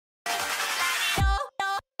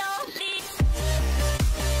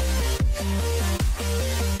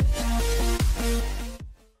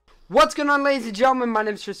What's going on, ladies and gentlemen? My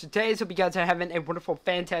name is Tristin. TaZe. Hope you guys are having a wonderful,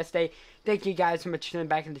 fantastic day. Thank you guys so much for tuning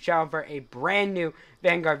back in the channel for a brand new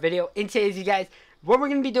Vanguard video. In today's, you guys, what we're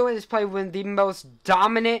going to be doing is play with the most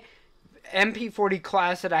dominant MP40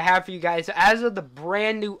 class that I have for you guys. As of the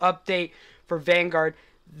brand new update for Vanguard,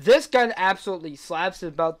 this gun absolutely slaps.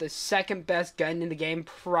 It's about the second best gun in the game,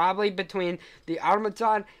 probably between the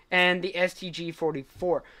Automaton and the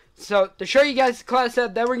STG-44. So, to show you guys the class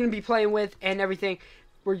setup that we're going to be playing with and everything,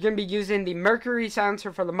 we're going to be using the Mercury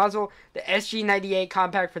silencer for the muzzle, the SG98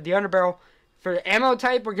 compact for the underbarrel. For the ammo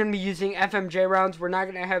type, we're going to be using FMJ rounds. We're not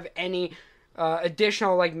going to have any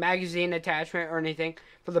additional like magazine attachment or anything.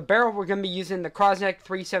 For the barrel, we're going to be using the Crosneck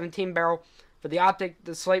 317 barrel. For the optic,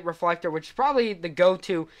 the slate reflector, which is probably the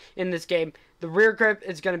go-to in this game. The rear grip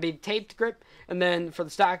is going to be taped grip. And then for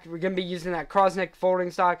the stock, we're going to be using that Crosneck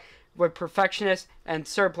folding stock with Perfectionist and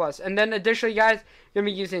Surplus. And then additionally, guys, we're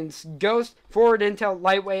going to be using Ghost, Forward Intel,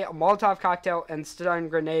 Lightweight, a Molotov Cocktail, and Stun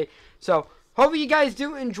Grenade. So, hope you guys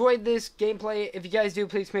do enjoy this gameplay. If you guys do,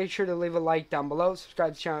 please make sure to leave a like down below.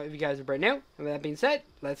 Subscribe to the channel if you guys are brand new. And with that being said,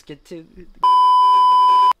 let's get to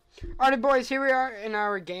Alright, boys, here we are in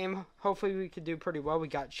our game. Hopefully we could do pretty well. We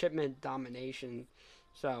got shipment domination.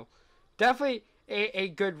 So, definitely a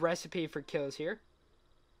good recipe for kills here.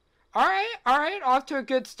 Alright, off to a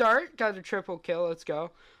good start. Got a triple kill, let's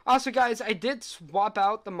go. Also, guys, I did swap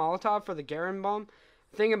out the Molotov for the Garen bomb.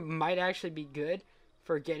 I think it might actually be good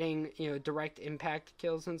for getting, you know, direct impact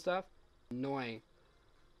kills and stuff. Annoying.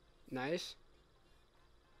 Nice.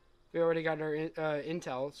 We already got our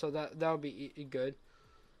intel, so that'll be good.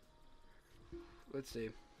 Let's see.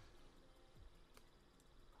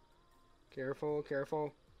 Careful,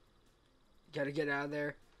 careful. Gotta get out of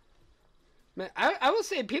there. Man, I will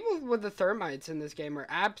say, people with the thermites in this game are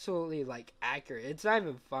absolutely, like, accurate. It's not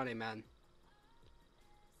even funny, man.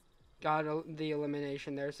 Got the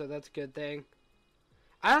elimination there, so that's a good thing.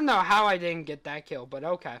 I don't know how I didn't get that kill, but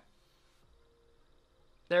okay.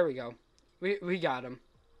 There we go. We got him.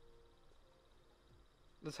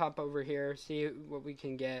 Let's hop over here, see what we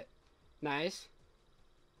can get. Nice.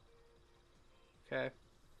 Okay.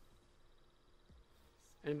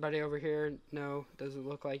 Anybody over here? No, doesn't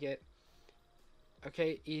look like it.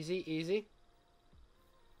 Okay, easy, easy.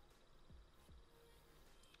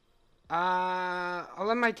 I'll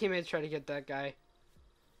let my teammates try to get that guy.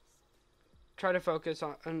 Try to focus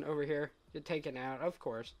on over here. Get taken out, of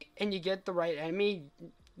course. And you get the right enemy.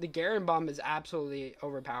 The Garen bomb is absolutely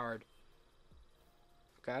overpowered.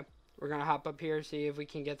 Okay, we're gonna hop up here, see if we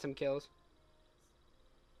can get some kills.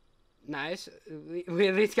 Nice. We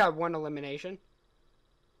at least got one elimination.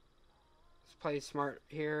 Let's play smart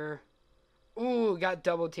here. Ooh, got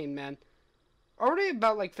double teamed, man. Already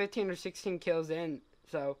about like 15 or 16 kills in.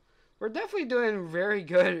 So, we're definitely doing very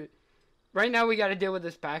good. Right now, we got to deal with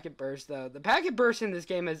this packet burst, though. The packet burst in this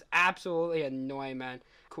game is absolutely annoying, man.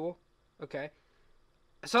 Cool. Okay.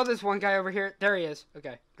 I saw this one guy over here. There he is.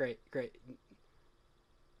 Okay, great, great.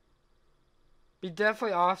 Be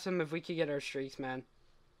definitely awesome if we could get our streaks, man.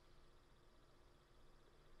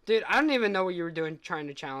 Dude, I don't even know what you were doing trying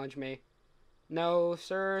to challenge me. No,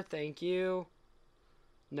 sir. Thank you.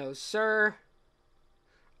 No, sir.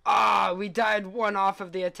 Ah, we died one off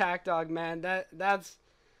of the attack dog, man. That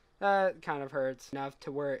kind of hurts enough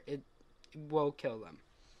to where it will kill them.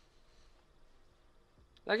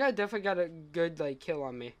 That guy definitely got a good, like, kill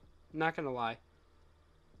on me. Not gonna lie.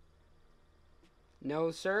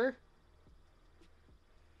 No, sir.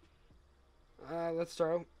 Let's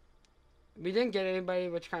throw. We didn't get anybody,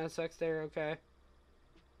 which kind of sucks there. Okay.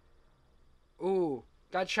 Ooh,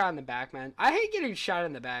 got shot in the back, man. I hate getting shot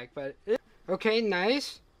in the back, but... Okay,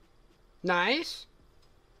 nice. Nice.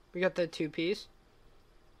 We got that two-piece.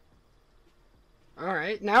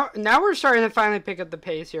 Alright, now we're starting to finally pick up the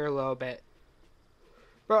pace here a little bit.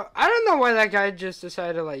 Bro, I don't know why that guy just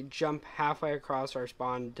decided to, like, jump halfway across our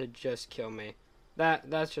spawn to just kill me.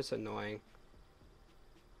 That's just annoying.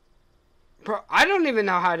 Bro, I don't even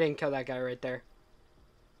know how I didn't kill that guy right there.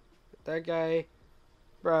 That guy...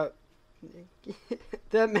 Bro...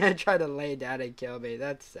 That man tried to lay down and kill me.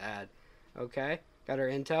 That's sad. Okay. Got our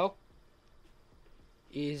intel.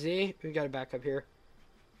 Easy. We gotta back up here.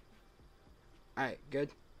 Alright,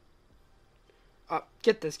 good.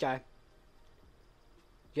 Get this guy.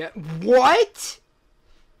 Yeah. What?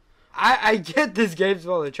 I get this game's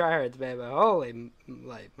full of tryhards, man, but holy,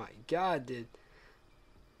 like, my god, dude.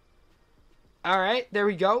 Alright, there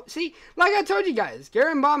we go. See, like I told you guys,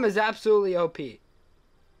 Garen bomb is absolutely OP.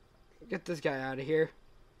 Get this guy out of here.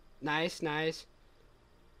 Nice, nice.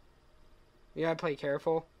 You gotta play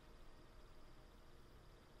careful.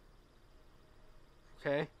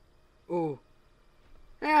 Okay. Ooh.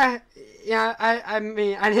 Yeah, I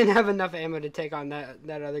mean, I didn't have enough ammo to take on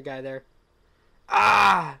that other guy there.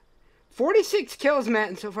 Ah, 46 kills,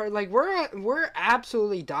 man, so far. Like, we're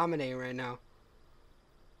absolutely dominating right now.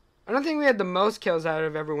 I don't think we had the most kills out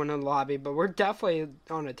of everyone in the lobby, but we're definitely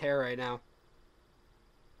on a tear right now.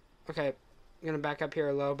 Okay, I'm gonna back up here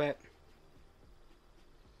a little bit.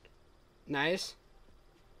 Nice.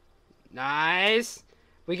 Nice.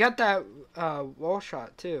 We got that wall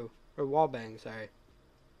shot too, or wall bang, sorry.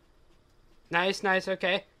 Nice, nice,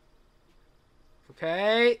 okay.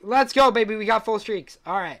 Okay, let's go, baby. We got full streaks.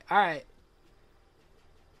 All right, all right.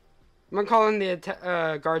 I'm gonna call in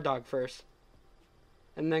the guard dog first,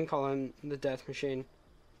 and then call in the death machine.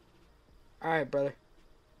 All right, brother.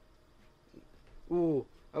 Ooh,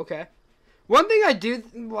 okay. One thing I do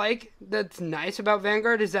like that's nice about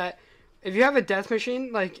Vanguard is that if you have a death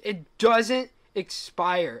machine, like, it doesn't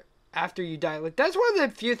expire after you die. Like, that's one of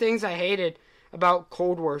the few things I hated about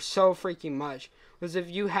Cold War so freaking much, was if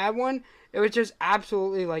you had one, it would just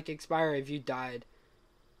absolutely, like, expire if you died.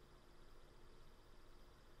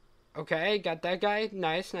 Okay, got that guy.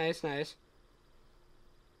 Nice, nice, nice.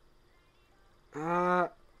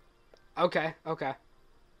 Okay, okay.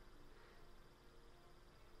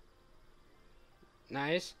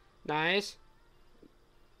 Nice, nice.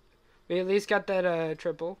 We at least got that,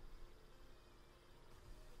 triple.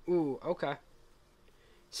 Ooh, okay.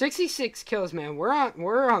 66 kills, man. We're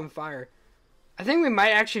on fire. I think we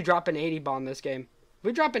might actually drop an 80 bomb this game. If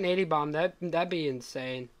we drop an 80 bomb, that'd be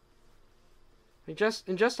insane.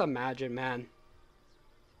 Just imagine, man.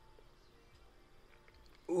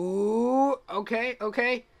 Ooh, okay,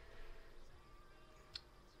 okay.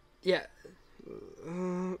 Yeah.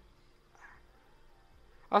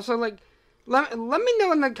 Also, like, let me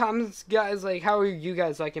know in the comments, guys, like, how are you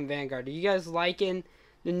guys liking Vanguard? Are you guys liking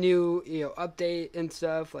the new, update and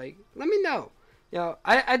stuff? Like, let me know.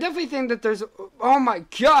 I definitely think that there's, oh my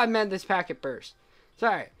god, man, this packet burst.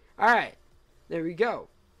 Sorry. Alright. There we go.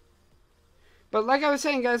 But like I was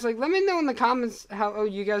saying, guys, like, let me know in the comments how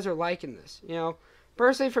you guys are liking this.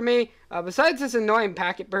 Personally, for me, besides this annoying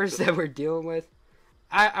packet burst that we're dealing with,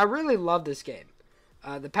 I really love this game.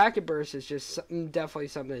 The packet burst is just definitely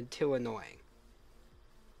something too annoying.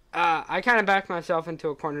 I kind of backed myself into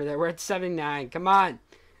a corner there. We're at 79. Come on.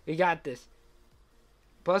 We got this.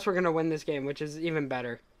 Plus, we're going to win this game, which is even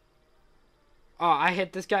better. Oh, I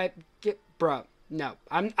hit this guy. Bro, no.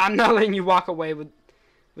 I'm not letting you walk away with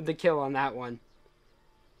the kill on that one.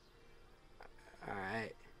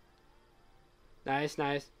 Alright. Nice,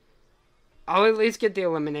 nice. I'll at least get the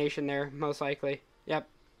elimination there, most likely. Yep.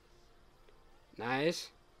 Nice.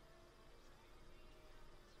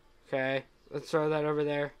 Okay, let's throw that over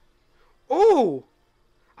there. Ooh!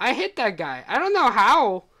 I hit that guy. I don't know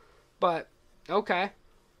how, but okay.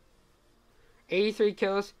 83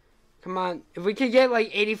 kills. Come on. If we could get like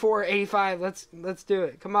 84 or 85, let's do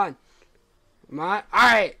it. Come on. Come on.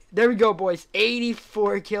 Alright, there we go, boys.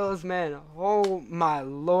 84 kills, man. Oh my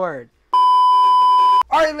lord.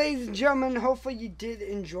 Alright, ladies and gentlemen, hopefully you did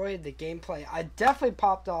enjoy the gameplay. I definitely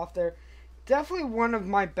popped off there. Definitely one of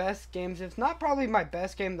my best games, if not probably my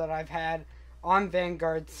best game that I've had on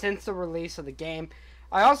Vanguard since the release of the game.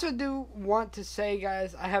 I also do want to say,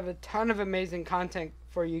 guys, I have a ton of amazing content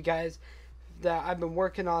for you guys that I've been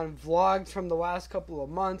working on, vlogs from the last couple of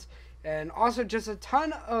months, and also just a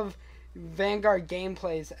ton of Vanguard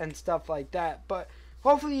gameplays and stuff like that. But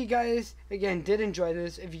hopefully you guys, again, did enjoy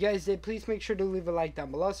this. If you guys did, please make sure to leave a like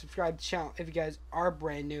down below. Subscribe to the channel if you guys are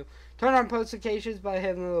brand new. Turn on post notifications by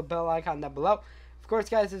hitting the little bell icon down below. Of course,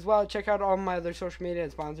 guys, as well, check out all my other social media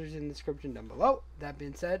and sponsors in the description down below. That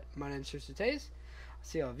being said, my name is Tristin. I'll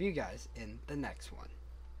see all of you guys in the next one.